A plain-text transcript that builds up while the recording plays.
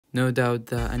No doubt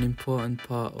that an important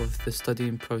part of the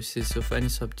studying process of any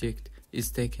subject is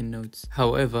taking notes.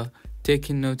 However,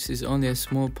 taking notes is only a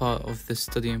small part of the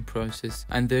studying process,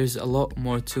 and there's a lot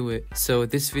more to it. So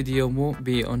this video won't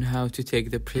be on how to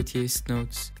take the prettiest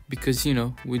notes, because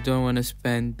we don't want to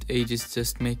spend ages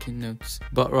just making notes,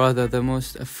 but rather the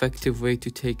most effective way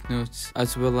to take notes,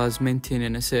 as well as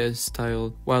maintaining a certain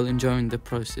style while enjoying the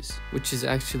process, which is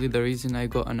actually the reason I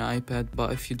got an iPad.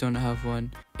 But if you don't have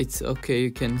one, it's okay,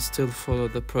 you can still follow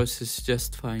the process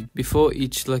just fine. Before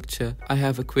each lecture, I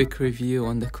have a quick review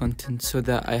on the content so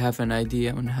that I have an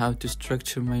idea on how to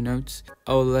structure my notes.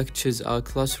 Our lectures are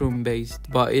classroom based,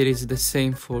 but it is the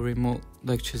same for remote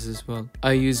lectures as well.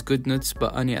 I use GoodNotes,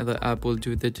 but any other app will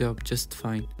do the job just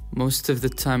fine. Most of the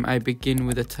time I begin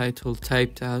with a title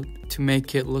typed out to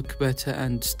make it look better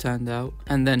and stand out,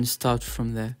 and then start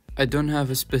from there. I don't have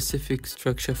a specific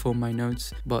structure for my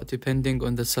notes, but depending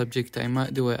on the subject I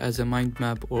might do it as a mind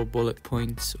map or bullet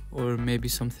points, or maybe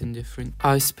something different.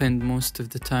 I spend most of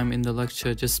the time in the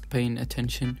lecture just paying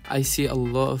attention. I see a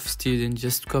lot of students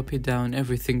just copy down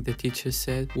everything the teacher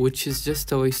said, which is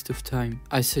just a waste of time.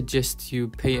 I suggest you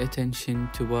pay attention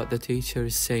to what the teacher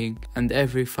is saying, and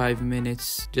every 5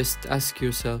 minutes just ask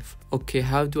yourself, okay,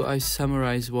 how do I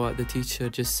summarize what the teacher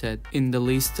just said in the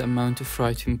least amount of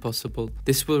writing possible?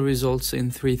 This will result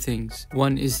in 3 things.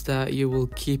 One is that you will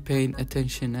keep paying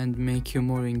attention and make you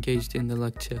more engaged in the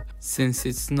lecture, since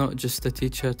it's not just the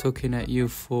teacher talking at you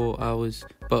for hours,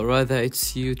 but rather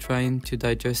it's you trying to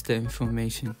digest the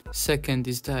information. Second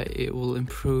is that it will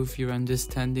improve your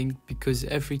understanding, because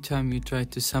every time you try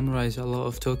to summarize a lot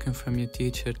of talking from your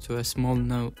teacher to a small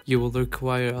note, you will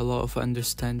require a lot of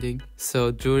understanding.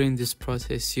 So during this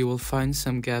process, you will find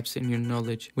some gaps in your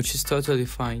knowledge, which is totally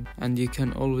fine, and you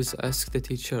can always ask the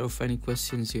teacher of any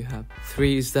questions you have.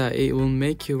 3 is that it will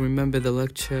make you remember the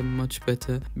lecture much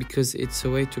better, because it's a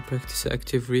way to practice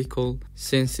active recall,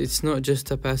 since it's not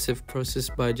just a passive process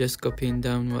by just copying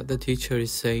down what the teacher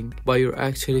is saying, but you're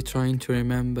actually trying to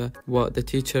remember what the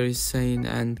teacher is saying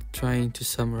and trying to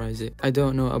summarize it. I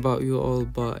don't know about you all,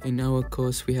 but in our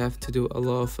course we have to do a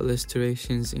lot of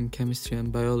illustrations in chemistry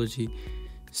and biology.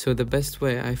 So the best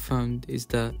way I found is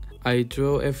that I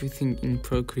draw everything in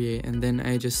Procreate, and then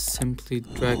I just simply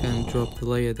drag and drop the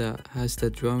layer that has the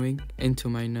drawing into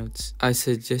my notes. I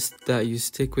suggest that you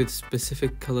stick with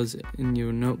specific colors in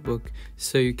your notebook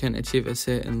so you can achieve a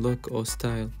certain look or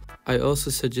style. I also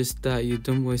suggest that you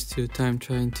don't waste your time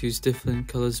trying to use different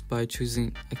colors by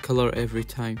choosing a color every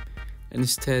time.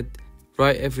 Instead,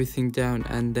 write everything down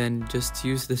and then just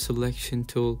use the selection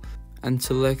tool and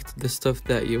select the stuff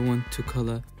that you want to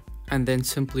color, and then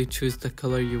simply choose the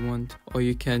color you want, or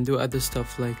you can do other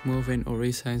stuff like moving or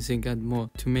resizing and more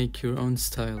to make your own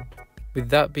style. With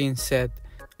that being said,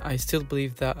 I still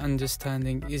believe that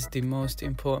understanding is the most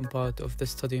important part of the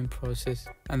studying process,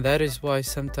 and that is why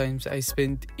sometimes I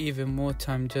spend even more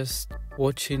time just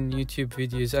watching YouTube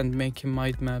videos and making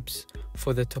mind maps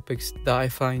for the topics that I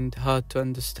find hard to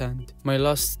understand. My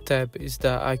last step is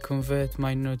that I convert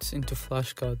my notes into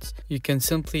flashcards. You can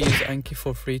simply use Anki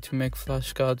for free to make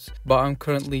flashcards, but I'm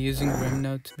currently using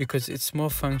remnote because it's more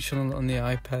functional on the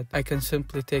iPad. I can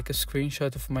simply take a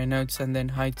screenshot of my notes and then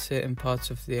hide certain parts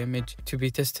of the image to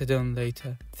be tested on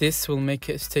later. This will make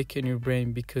it stick in your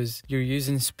brain because you're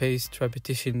using spaced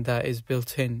repetition that is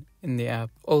built in the app.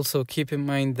 Also, keep in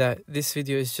mind that this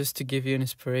video is just to give you an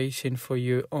inspiration for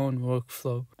your own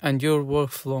workflow, and your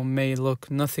workflow may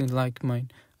look nothing like mine,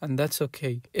 and that's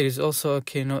okay. It is also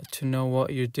okay not to know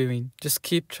what you're doing. Just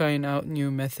keep trying out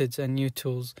new methods and new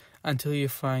tools until you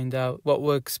find out what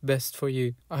works best for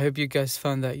you. I hope you guys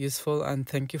found that useful, and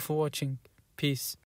thank you for watching. Peace.